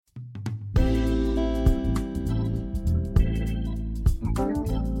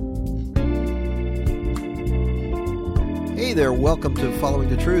Hey there, welcome to Following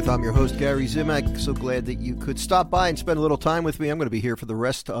the Truth. I'm your host, Gary Zimak. So glad that you could stop by and spend a little time with me. I'm going to be here for the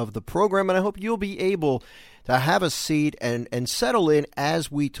rest of the program, and I hope you'll be able to have a seat and settle in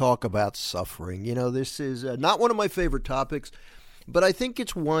as we talk about suffering. You know, this is not one of my favorite topics, but I think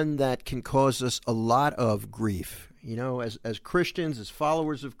it's one that can cause us a lot of grief. You know, as Christians, as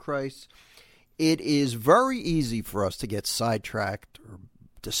followers of Christ, it is very easy for us to get sidetracked or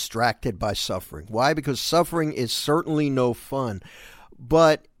distracted by suffering. Why? Because suffering is certainly no fun.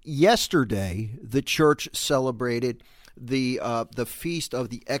 But yesterday, the church celebrated the feast of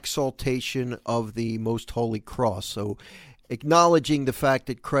the exaltation of the most holy cross. So, acknowledging the fact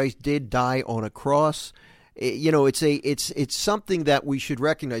that Christ did die on a cross, you know, it's something that we should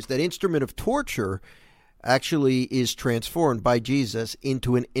recognize. That instrument of torture actually is transformed by Jesus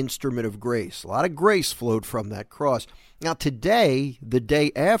into an instrument of grace. A lot of grace flowed from that cross. Now today, the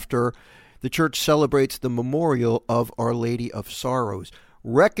day after, the church celebrates the memorial of Our Lady of Sorrows,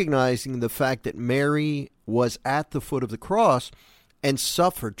 recognizing the fact that Mary was at the foot of the cross and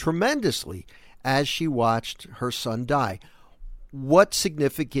suffered tremendously as she watched her son die. What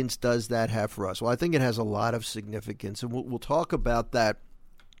significance does that have for us? Well, I think it has a lot of significance, and we'll talk about that.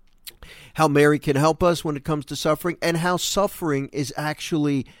 How Mary can help us when it comes to suffering, and how suffering is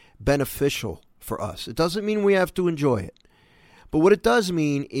actually beneficial for us. It doesn't mean we have to enjoy it. But what it does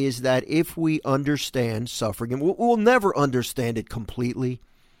mean is that if we understand suffering, and we'll never understand it completely,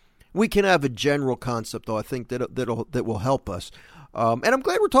 we can have a general concept, though, I think that will help us. And I'm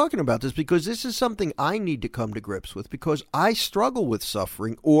glad we're talking about this, because this is something I need to come to grips with, because I struggle with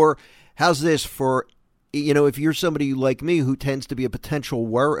suffering. Or how's this for, you know, if you're somebody like me who tends to be a potential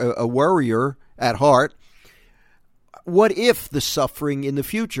worrier at heart, what if the suffering in the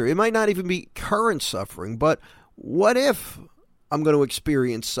future, it might not even be current suffering, but what if I'm going to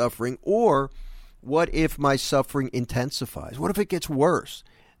experience suffering? Or what if my suffering intensifies? What if it gets worse?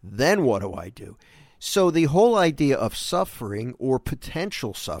 Then what do I do? So the whole idea of suffering, or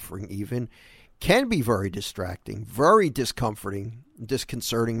potential suffering even, can be very distracting, very discomforting,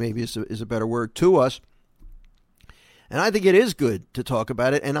 disconcerting maybe is a better word, to us. And I think it is good to talk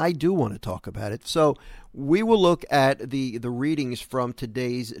about it, and I do want to talk about it. So we will look at the readings from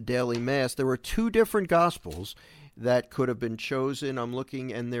today's daily Mass. There were two different Gospels that could have been chosen. I'm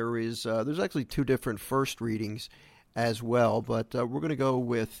looking, and there's actually two different first readings as well, but we're going to go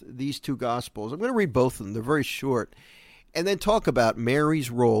with these two Gospels. I'm going to read both of them. They're very short, and then talk about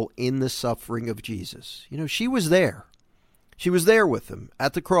Mary's role in the suffering of Jesus. You know, she was there. She was there with him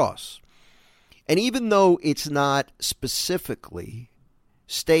at the cross. And even though it's not specifically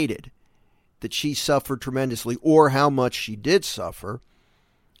stated that she suffered tremendously or how much she did suffer,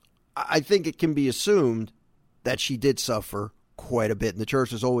 I think it can be assumed that she did suffer quite a bit. And the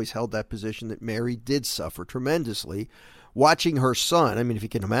church has always held that position that Mary did suffer tremendously, watching her son, I mean, if you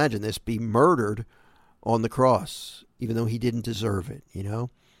can imagine this, be murdered on the cross, even though he didn't deserve it, you know.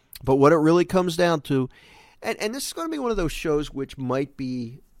 But what it really comes down to, and this is going to be one of those shows which might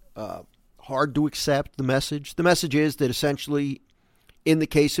be hard to accept the message. The message is that essentially, in the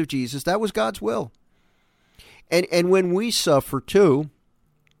case of Jesus, that was God's will. And when we suffer too,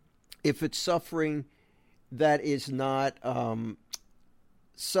 if it's suffering that is not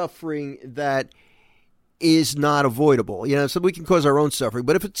suffering that is not avoidable, you know, so we can cause our own suffering.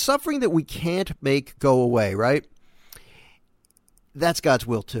 But if it's suffering that we can't make go away, right? That's God's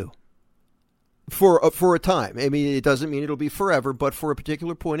will too. For a time. I mean, it doesn't mean it'll be forever, but for a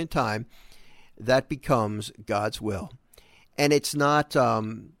particular point in time, that becomes God's will. And it's not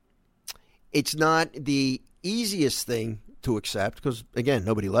the easiest thing to accept, because, again,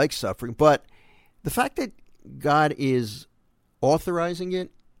 nobody likes suffering. But the fact that God is authorizing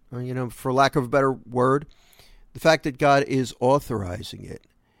it, or, you know, for lack of a better word, the fact that God is authorizing it,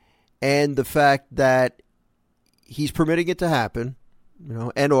 and the fact that he's permitting it to happen, you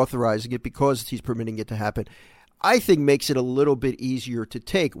know, and authorizing it because he's permitting it to happen, I think makes it a little bit easier to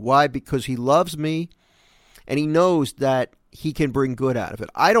take. Why? Because he loves me, and he knows that he can bring good out of it.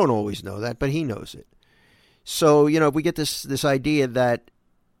 I don't always know that, but he knows it. So, you know, if we get this idea that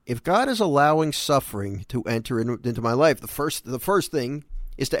if God is allowing suffering to enter into my life, the first thing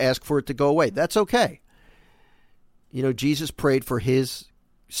is to ask for it to go away. That's okay. You know, Jesus prayed for his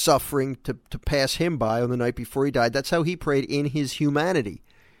suffering to pass him by on the night before he died. That's how he prayed in his humanity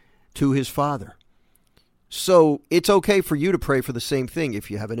to his Father. So it's okay for you to pray for the same thing. If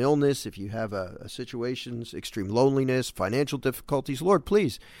you have an illness, if you have a situations, extreme loneliness, financial difficulties, Lord,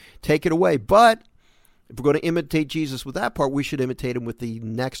 please take it away. But if we're going to imitate Jesus with that part, we should imitate him with the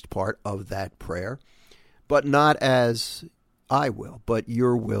next part of that prayer. But not as I will, but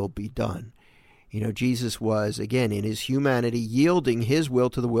your will be done. Jesus was, again, in his humanity, yielding his will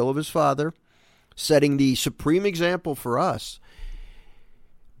to the will of his Father, setting the supreme example for us.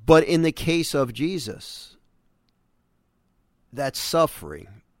 But in the case of Jesus, that suffering,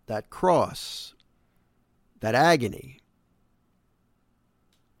 that cross, that agony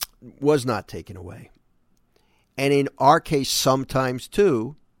was not taken away. And in our case, sometimes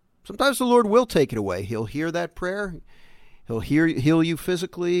too, sometimes the Lord will take it away. He'll hear that prayer. He'll heal you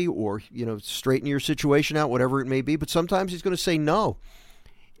physically, or, straighten your situation out, whatever it may be. But sometimes he's going to say, no,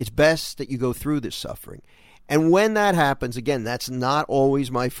 it's best that you go through this suffering. And when that happens, again, that's not always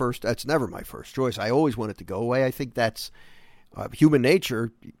that's never my first choice. I always want it to go away. I think that's human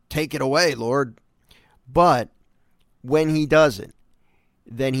nature. Take it away, Lord. But when he doesn't,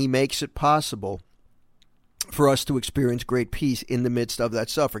 then he makes it possible for us to experience great peace in the midst of that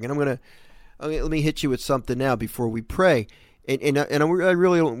suffering. And let me hit you with something now before we pray. And I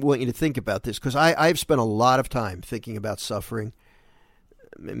really want you to think about this, because I've spent a lot of time thinking about suffering,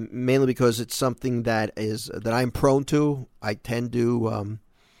 mainly because it's something that I'm prone to. I tend to,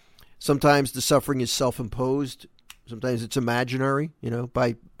 sometimes the suffering is self-imposed. Sometimes it's imaginary,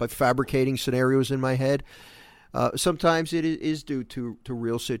 by fabricating scenarios in my head. Sometimes it is due to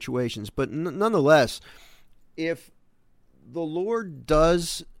real situations. But nonetheless, if the Lord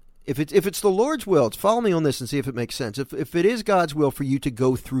does... If it's the Lord's will, follow me on this and see if it makes sense. If it is God's will for you to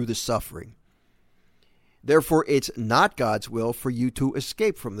go through the suffering, therefore it's not God's will for you to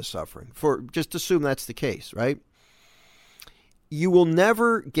escape from the suffering. Just assume that's the case, right? You will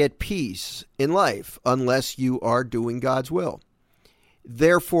never get peace in life unless you are doing God's will.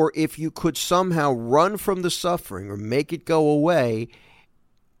 Therefore, if you could somehow run from the suffering or make it go away,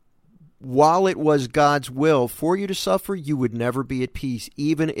 while it was God's will for you to suffer, you would never be at peace,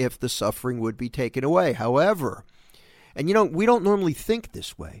 even if the suffering would be taken away. However, and we don't normally think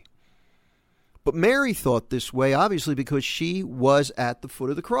this way, but Mary thought this way, obviously, because she was at the foot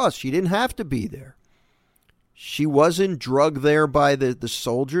of the cross. She didn't have to be there. She wasn't drugged there by the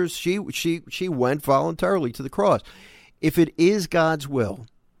soldiers. She went voluntarily to the cross. If it is God's will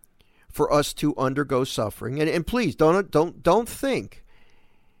for us to undergo suffering, and please don't think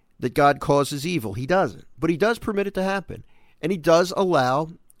that God causes evil. He doesn't. But he does permit it to happen. And he doesn't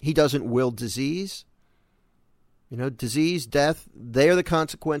will disease. Disease, death, they are the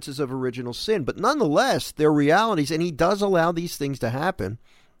consequences of original sin. But nonetheless, they're realities, and he does allow these things to happen.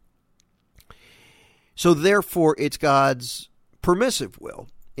 So therefore, it's God's permissive will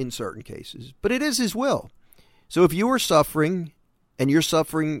in certain cases. But it is his will. So if you are suffering, and your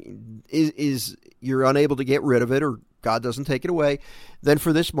suffering is you're unable to get rid of it, or God doesn't take it away, then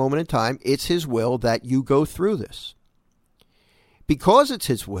for this moment in time, it's his will that you go through this. Because it's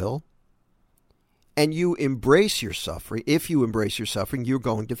his will, and you embrace your suffering, if you embrace your suffering, you're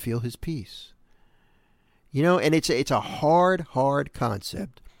going to feel his peace. And it's a hard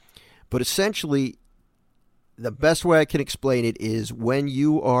concept. But essentially, the best way I can explain it is when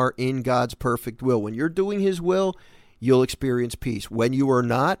you are in God's perfect will, when you're doing his will, you'll experience peace. When you are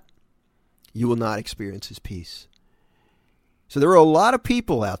not, you will not experience his peace. So there are a lot of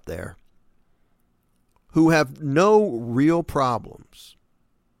people out there who have no real problems,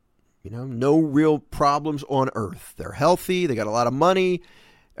 no real problems on earth. They're healthy, they got a lot of money,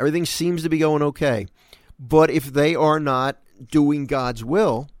 everything seems to be going okay. But if they are not doing God's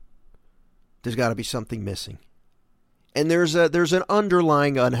will, there's got to be something missing. And there's an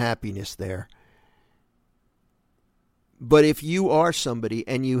underlying unhappiness there. But if you are somebody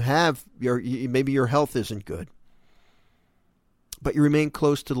and maybe your health isn't good, but you remain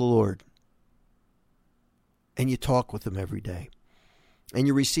close to the Lord, and you talk with him every day, and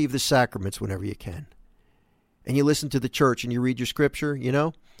you receive the sacraments whenever you can, and you listen to the church, and you read your scripture,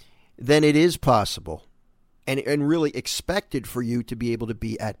 then it is possible and really expected for you to be able to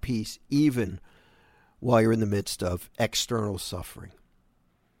be at peace, even while you're in the midst of external suffering.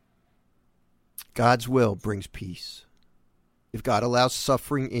 God's will brings peace. If God allows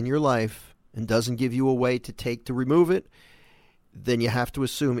suffering in your life and doesn't give you a way to remove it, then you have to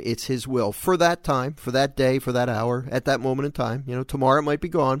assume it's his will for that time, for that day, for that hour, at that moment in time. Tomorrow it might be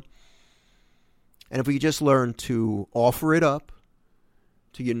gone. And if we just learn to offer it up,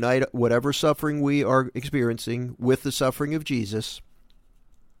 to unite whatever suffering we are experiencing with the suffering of Jesus,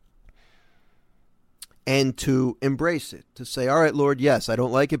 and to embrace it, to say, all right, Lord, yes, I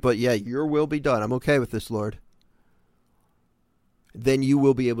don't like it, but yeah, your will be done. I'm okay with this, Lord. Then you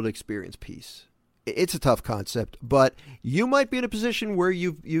will be able to experience peace. It's a tough concept, but you might be in a position where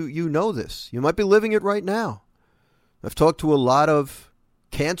you know this. You might be living it right now. I've talked to a lot of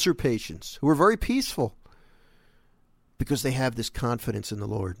cancer patients who are very peaceful because they have this confidence in the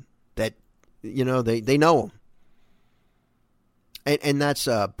Lord that They know him. And that's,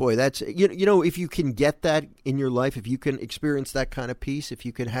 that's, if you can get that in your life, if you can experience that kind of peace, if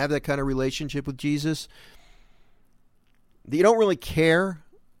you can have that kind of relationship with Jesus, you don't really care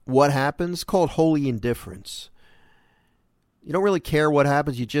what happens. It's called holy indifference. You don't really care what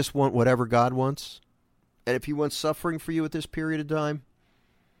happens. You just want whatever God wants. And if he wants suffering for you at this period of time,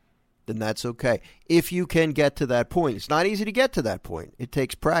 then that's okay. If you can get to that point. It's not easy to get to that point. It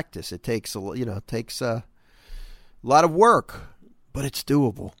takes practice. It takes, a lot of work. But it's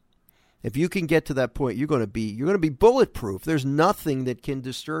doable. If you can get to that point, you're going to be bulletproof. There's nothing that can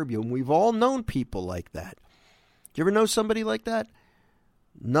disturb you. And we've all known people like that. Do you ever know somebody like that?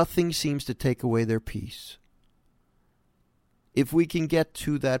 Nothing seems to take away their peace. If we can get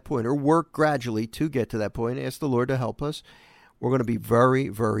to that point, or work gradually to get to that point, ask the Lord to help us, we're going to be very,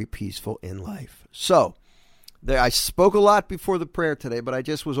 very peaceful in life. So, I spoke a lot before the prayer today, but I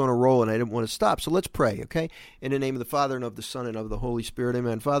just was on a roll and I didn't want to stop. So let's pray, okay? In the name of the Father, and of the Son, and of the Holy Spirit,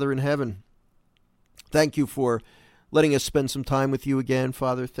 amen. Father in heaven, thank you for letting us spend some time with you again.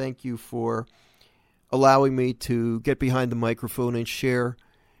 Father, thank you for allowing me to get behind the microphone and share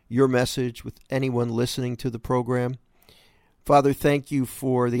your message with anyone listening to the program. Father, thank you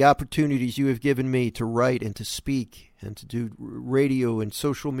for the opportunities you have given me to write and to speak and to do radio and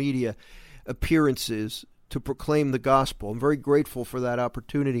social media appearances to proclaim the gospel. I'm very grateful for that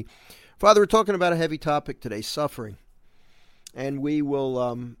opportunity. Father, we're talking about a heavy topic today, suffering. And we will,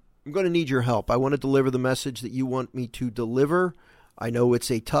 I'm going to need your help. I want to deliver the message that you want me to deliver. I know it's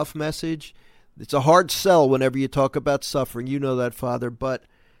a tough message. It's a hard sell whenever you talk about suffering. You know that, Father. But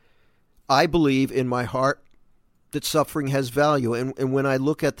I believe in my heart that suffering has value. And when I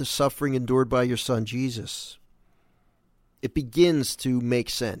look at the suffering endured by your Son, Jesus, it begins to make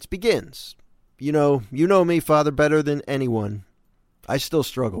sense. Begins. You know me, Father, better than anyone. I still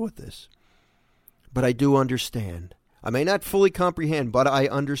struggle with this. But I do understand. I may not fully comprehend, but I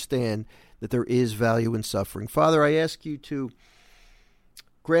understand that there is value in suffering. Father, I ask you to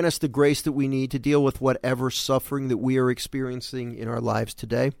grant us the grace that we need to deal with whatever suffering that we are experiencing in our lives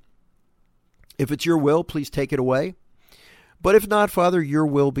today. If it's your will, please take it away. But if not, Father, your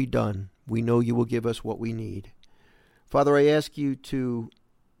will be done. We know you will give us what we need. Father, I ask you to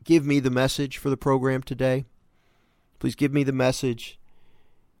give me the message for the program today. Please give me the message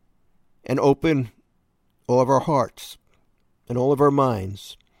and open all of our hearts and all of our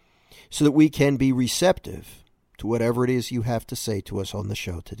minds so that we can be receptive to whatever it is you have to say to us on the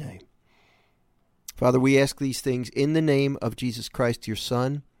show today. Father, we ask these things in the name of Jesus Christ, your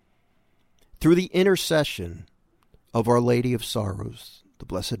Son, through the intercession of Our Lady of Sorrows, the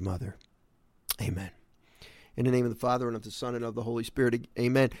Blessed Mother. Amen. In the name of the Father, and of the Son, and of the Holy Spirit,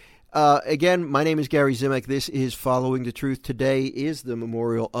 amen. Again, my name is Gary Zimak. This is Following the Truth. Today is the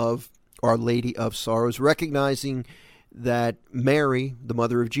memorial of Our Lady of Sorrows, recognizing that Mary, the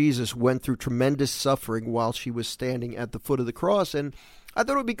mother of Jesus, went through tremendous suffering while she was standing at the foot of the cross. And I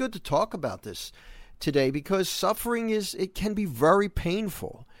thought it would be good to talk about this today because suffering it can be very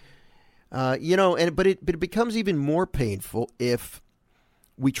painful. But it becomes even more painful if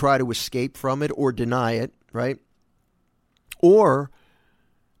we try to escape from it or deny it, right? Or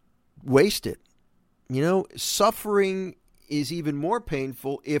waste it. Suffering is even more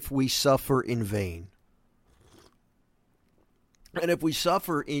painful if we suffer in vain. And if we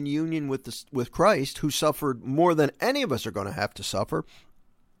suffer in union with Christ, who suffered more than any of us are going to have to suffer,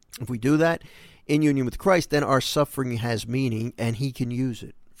 if we do that in union with Christ, then our suffering has meaning and he can use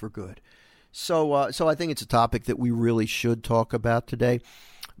it for good. So I think it's a topic that we really should talk about today.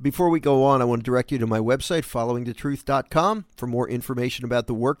 Before we go on, I want to direct you to my website, followingthetruth.com, for more information about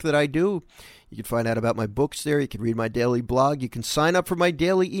the work that I do. You can find out about my books there. You can read my daily blog. You can sign up for my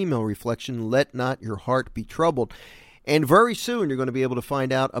daily email reflection, Let Not Your Heart Be Troubled. And very soon, you're going to be able to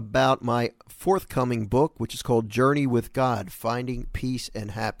find out about my forthcoming book, which is called Journey with God, Finding Peace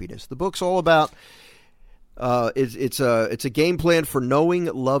and Happiness. The book's all about, it's a game plan for knowing,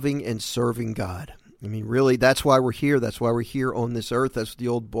 loving, and serving God. I mean, really, that's why we're here. That's why we're here on this earth. That's what the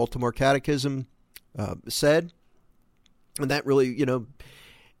old Baltimore Catechism said. And that really,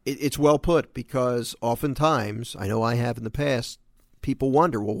 it's well put because oftentimes, I know I have in the past, people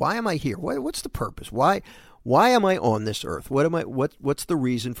wonder, well, why am I here? What's the purpose? Why am I on this earth? What's the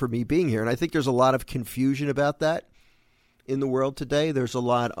reason for me being here? And I think there's a lot of confusion about that in the world today. There's a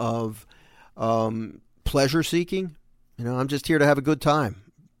lot of pleasure seeking. I'm just here to have a good time.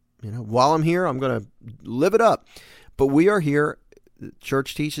 While I'm here, I'm going to live it up. But we are here, the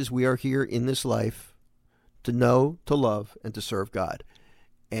church teaches we are here in this life to know, to love, and to serve God.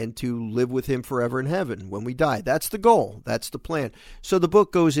 and to live with him forever in heaven when we die. That's the goal. That's the plan. So the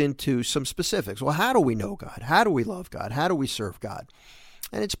book goes into some specifics. Well, how do we know God? How do we love God? How do we serve God?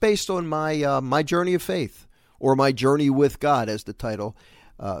 And it's based on my journey of faith, or my journey with God, as the title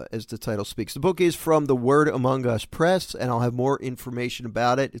speaks. The book is from the Word Among Us Press, and I'll have more information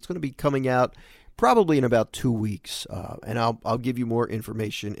about it. It's going to be coming out probably in about 2 weeks, and I'll give you more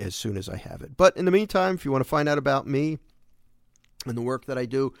information as soon as I have it. But in the meantime, if you want to find out about me and the work that I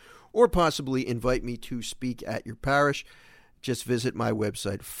do, or possibly invite me to speak at your parish, just visit my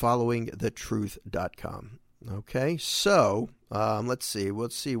website, followingthetruth.com. Okay, so let's see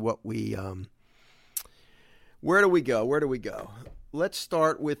what we where do we go? Let's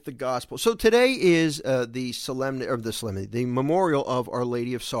start with the gospel. So today is the memorial of Our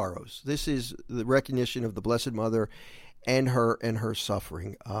Lady of Sorrows. This is the recognition of the Blessed Mother and her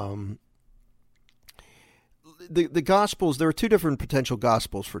suffering. The Gospels, there are two different potential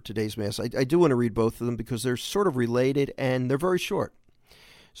Gospels for today's Mass. I do want to read both of them because they're sort of related and they're very short.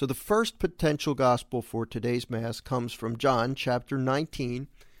 So the first potential Gospel for today's Mass comes from John chapter 19,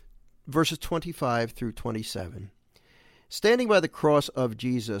 verses 25 through 27. Standing by the cross of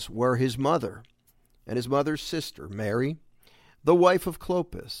Jesus were his mother and his mother's sister, Mary, the wife of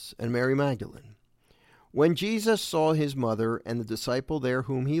Clopas, and Mary Magdalene. When Jesus saw his mother and the disciple there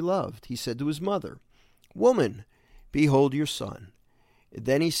whom he loved, he said to his mother, "Woman, behold your son."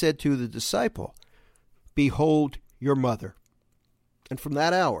 Then he said to the disciple, "Behold your mother." And from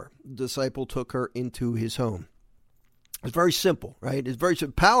that hour, the disciple took her into his home. It's very simple, right? It's very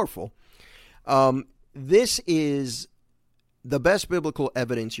powerful. This is the best biblical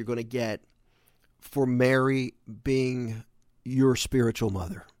evidence you're going to get for Mary being your spiritual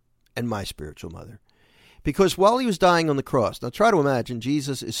mother and my spiritual mother. Because while he was dying on the cross, now try to imagine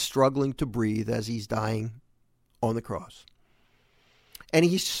Jesus is struggling to breathe as he's dying on the cross. And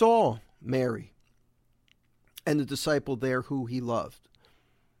he saw Mary and the disciple there who he loved.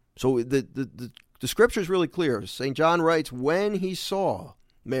 So the scripture is really clear. St. John writes, when he saw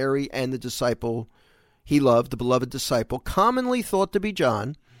Mary and the disciple he loved, the beloved disciple, commonly thought to be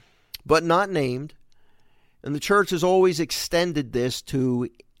John, but not named. And the church has always extended this to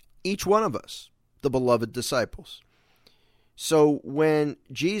each one of us, the beloved disciples. So when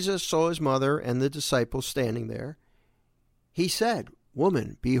Jesus saw his mother and the disciple standing there, he said,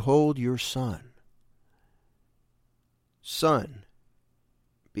 "Woman, behold your son. Son,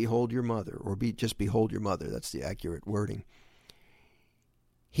 behold your mother," or just behold your mother. That's the accurate wording.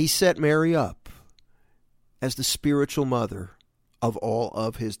 He set Mary up as the spiritual mother of all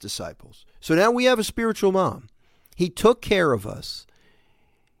of his disciples. So now we have a spiritual mom. He took care of us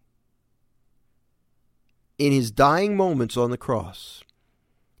in his dying moments on the cross.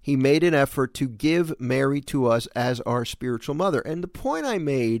 He made an effort to give Mary to us as our spiritual mother. And the point I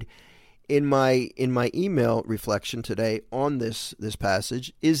made in my email reflection today on this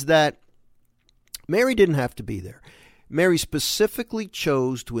passage is that Mary didn't have to be there. Mary specifically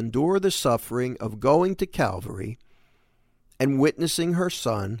chose to endure the suffering of going to Calvary and witnessing her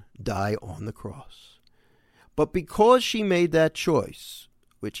son die on the cross. But because she made that choice,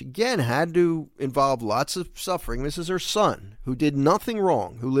 which again had to involve lots of suffering, this is her son who did nothing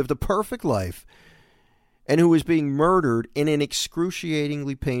wrong, who lived a perfect life, and who was being murdered in an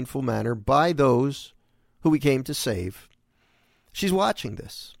excruciatingly painful manner by those who he came to save. She's watching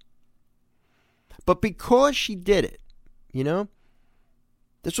this. But because she did it,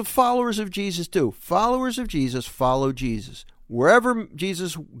 that's what followers of Jesus do. Followers of Jesus follow Jesus. Wherever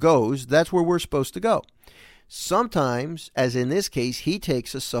Jesus goes, that's where we're supposed to go. Sometimes, as in this case, he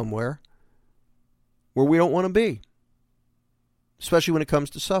takes us somewhere where we don't want to be, especially when it comes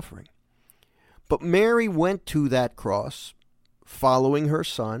to suffering. But Mary went to that cross, following her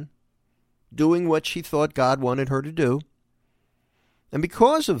son, doing what she thought God wanted her to do. And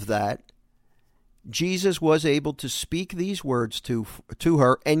because of that, Jesus was able to speak these words to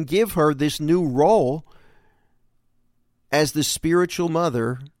her and give her this new role as the spiritual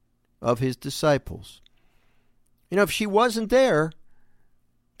mother of his disciples. If she wasn't there,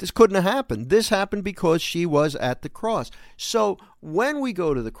 this couldn't have happened. This happened because she was at the cross. So when we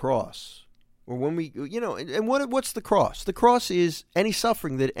go to the cross, or when we, and what's the cross? The cross is any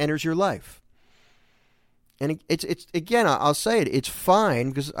suffering that enters your life. And it's again, I'll say it, it's fine,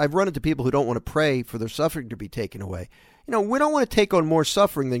 because I've run into people who don't want to pray for their suffering to be taken away. We don't want to take on more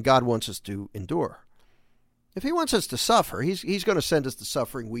suffering than God wants us to endure. If he wants us to suffer, he's going to send us the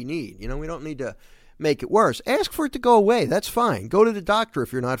suffering we need. We don't need to make it worse. Ask for it to go away. That's fine. Go to the doctor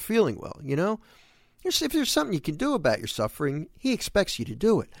if you're not feeling well, If there's something you can do about your suffering, he expects you to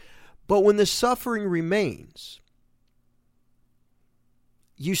do it. But when the suffering remains,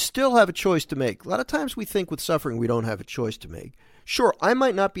 you still have a choice to make. A lot of times we think with suffering we don't have a choice to make. Sure, I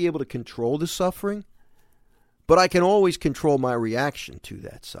might not be able to control the suffering, but I can always control my reaction to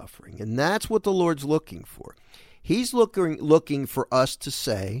that suffering. And that's what the Lord's looking for. He's looking for us to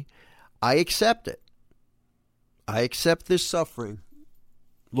say, I accept it. I accept this suffering.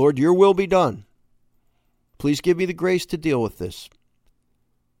 Lord, your will be done. Please give me the grace to deal with this.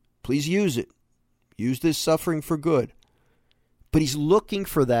 Please use it. Use this suffering for good. But he's looking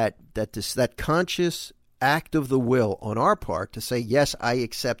for that conscious act of the will on our part to say, yes, I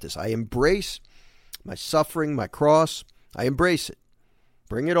accept this. I embrace my suffering, my cross. I embrace it.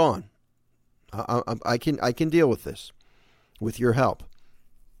 Bring it on. I can deal with this with your help.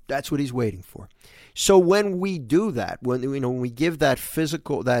 That's what he's waiting for. So when we do that, when we give that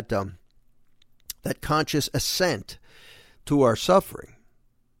physical, that conscious assent to our suffering,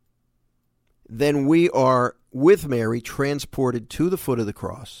 then we are, with Mary, transported to the foot of the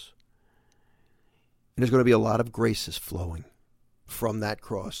cross. And there's going to be a lot of graces flowing from that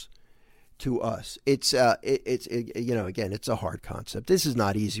cross to us. It's again, it's a hard concept. This is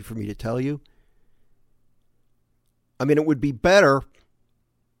not easy for me to tell you. I mean, it would be better.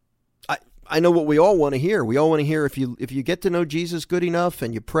 I know what we all want to hear. We all want to hear if you get to know Jesus good enough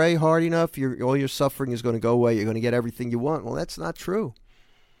and you pray hard enough, all your suffering is going to go away. You're going to get everything you want. Well, that's not true.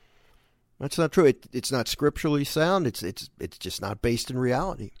 That's not true. It's not scripturally sound. It's just not based in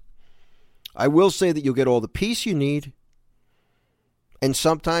reality. I will say that you'll get all the peace you need, and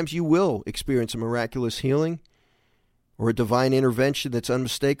sometimes you will experience a miraculous healing or a divine intervention that's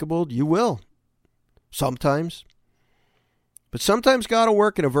unmistakable. You will. Sometimes. But sometimes God will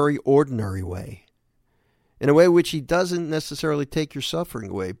work in a very ordinary way, in a way which he doesn't necessarily take your suffering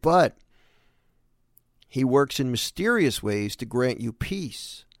away, but he works in mysterious ways to grant you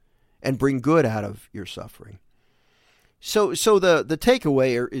peace and bring good out of your suffering. So the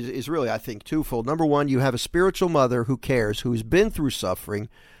takeaway is really, I think, twofold. Number one, you have a spiritual mother who cares, who's been through suffering,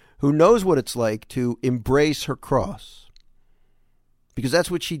 who knows what it's like to embrace her cross. Because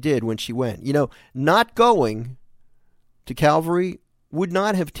that's what she did when she went. Not going to Calvary would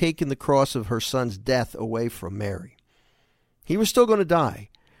not have taken the cross of her son's death away from Mary. He was still going to die.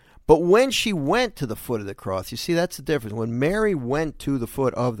 But when she went to the foot of the cross, you see, that's the difference. When Mary went to the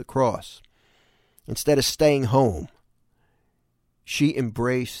foot of the cross, instead of staying home, she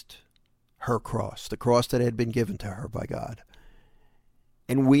embraced her cross, the cross that had been given to her by God.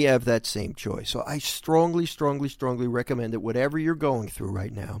 And we have that same choice. So I strongly, strongly, strongly recommend that whatever you're going through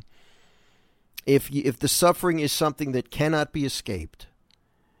right now, if the suffering is something that cannot be escaped,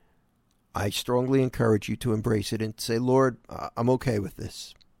 I strongly encourage you to embrace it and say, Lord, I'm okay with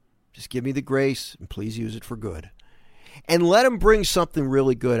this. Just give me the grace and please use it for good. And let him bring something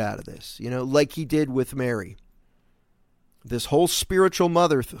really good out of this, like he did with Mary. This whole spiritual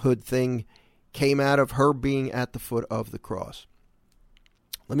motherhood thing came out of her being at the foot of the cross.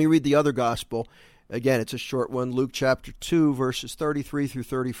 Let me read the other gospel. Again, it's a short one, Luke chapter 2, verses 33 through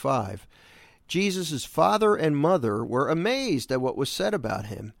 35. Jesus' father and mother were amazed at what was said about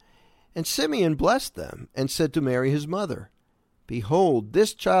him. And Simeon blessed them and said to Mary his mother, Behold,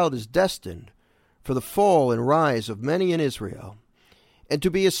 this child is destined for the fall and rise of many in Israel, and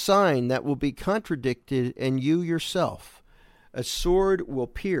to be a sign that will be contradicted, and you yourself a sword will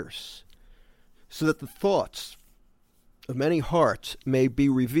pierce, so that the thoughts of many hearts may be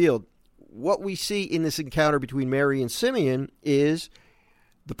revealed. What we see in this encounter between Mary and Simeon is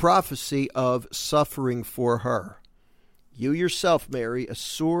the prophecy of suffering for her. You yourself, Mary, a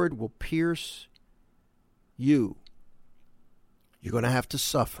sword will pierce you. You're going to have to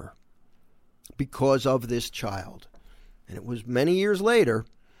suffer because of this child. And it was many years later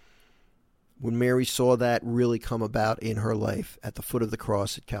when Mary saw that really come about in her life at the foot of the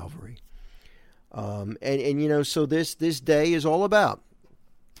cross at Calvary. So this day is all about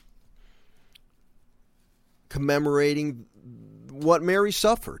commemorating what Mary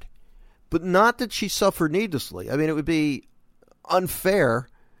suffered, but not that she suffered needlessly. I mean, it would be unfair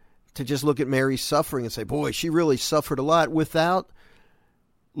to just look at Mary's suffering and say, boy, she really suffered a lot, without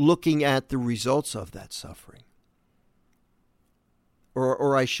looking at the results of that suffering.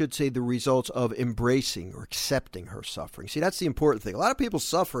 Or I should say the results of embracing or accepting her suffering. See, that's the important thing. A lot of people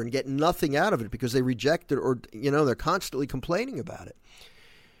suffer and get nothing out of it because they reject it, or, they're constantly complaining about it.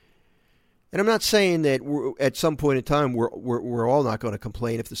 And I'm not saying that at some point in time we're all not going to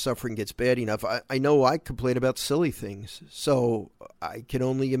complain if the suffering gets bad enough. I know I complain about silly things, so I can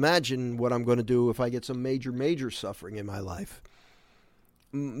only imagine what I'm going to do if I get some major suffering in my life.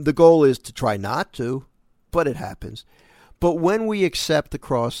 The goal is to try not to, but it happens. But when we accept the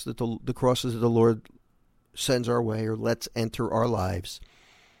crosses that the Lord sends our way or lets enter our lives,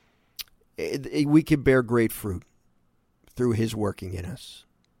 we can bear great fruit through his working in us.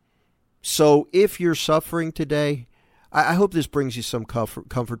 So if you're suffering today, I hope this brings you some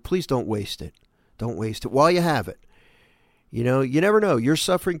comfort. Please don't waste it. Don't waste it while you have it. You know, you never know. Your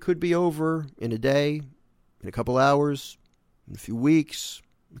suffering could be over in a day, in a couple hours, in a few weeks,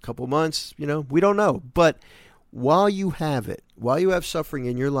 a couple months. You know, we don't know. But while you have it, while you have suffering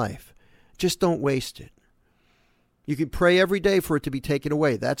in your life, just don't waste it. You can pray every day for it to be taken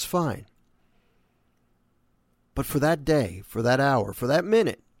away. That's fine. But for that day, for that hour, for that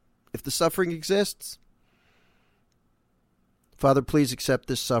minute, if the suffering exists, Father, please accept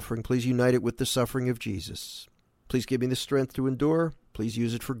this suffering. Please unite it with the suffering of Jesus. Please give me the strength to endure. Please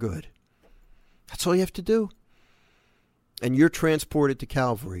use it for good. That's all you have to do. And you're transported to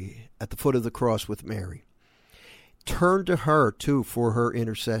Calvary at the foot of the cross with Mary. Turn to her, too, for her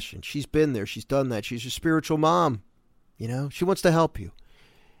intercession. She's been there. She's done that. She's your spiritual mom. You know, she wants to help you.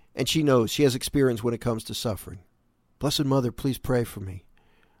 And she knows. She has experience when it comes to suffering. Blessed Mother, please pray for me.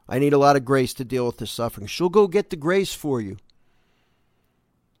 I need a lot of grace to deal with this suffering. She'll go get the grace for you.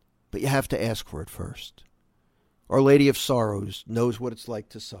 But you have to ask for it first. Our Lady of Sorrows knows what it's like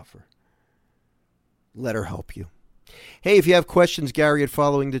to suffer. Let her help you. Hey, if you have questions, Gary at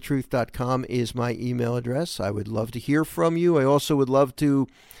followingthetruth.com is my email address. I would love to hear from you. I also would love to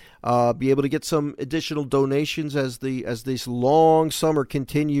be able to get some additional donations as this long summer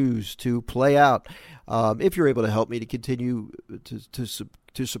continues to play out. If you're able to help me to continue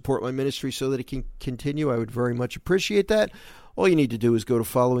to support my ministry so that it can continue, I would very much appreciate that. All you need to do is go to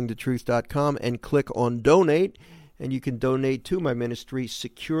followingthetruth.com and click on donate, and you can donate to my ministry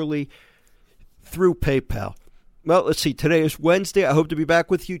securely through PayPal. Well, let's see. Today is Wednesday. I hope to be back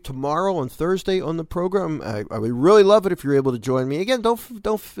with you tomorrow and Thursday on the program. I would really love it if you're able to join me. Again, don't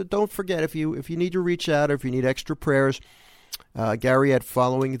forget if you need to reach out or if you need extra prayers, Gary at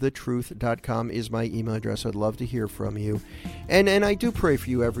followingthetruth.com is my email address. I'd love to hear from you. And I do pray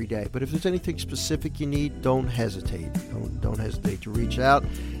for you every day. But if there's anything specific you need, don't hesitate. Don't hesitate to reach out.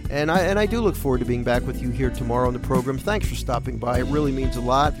 And I do look forward to being back with you here tomorrow on the program. Thanks for stopping by. It really means a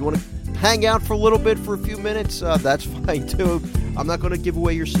lot. If you want to hang out for a little bit for a few minutes, that's fine too. I'm not going to give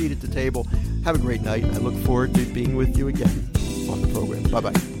away your seat at the table. Have a great night. I look forward to being with you again on the program.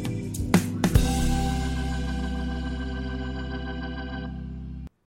 Bye-bye.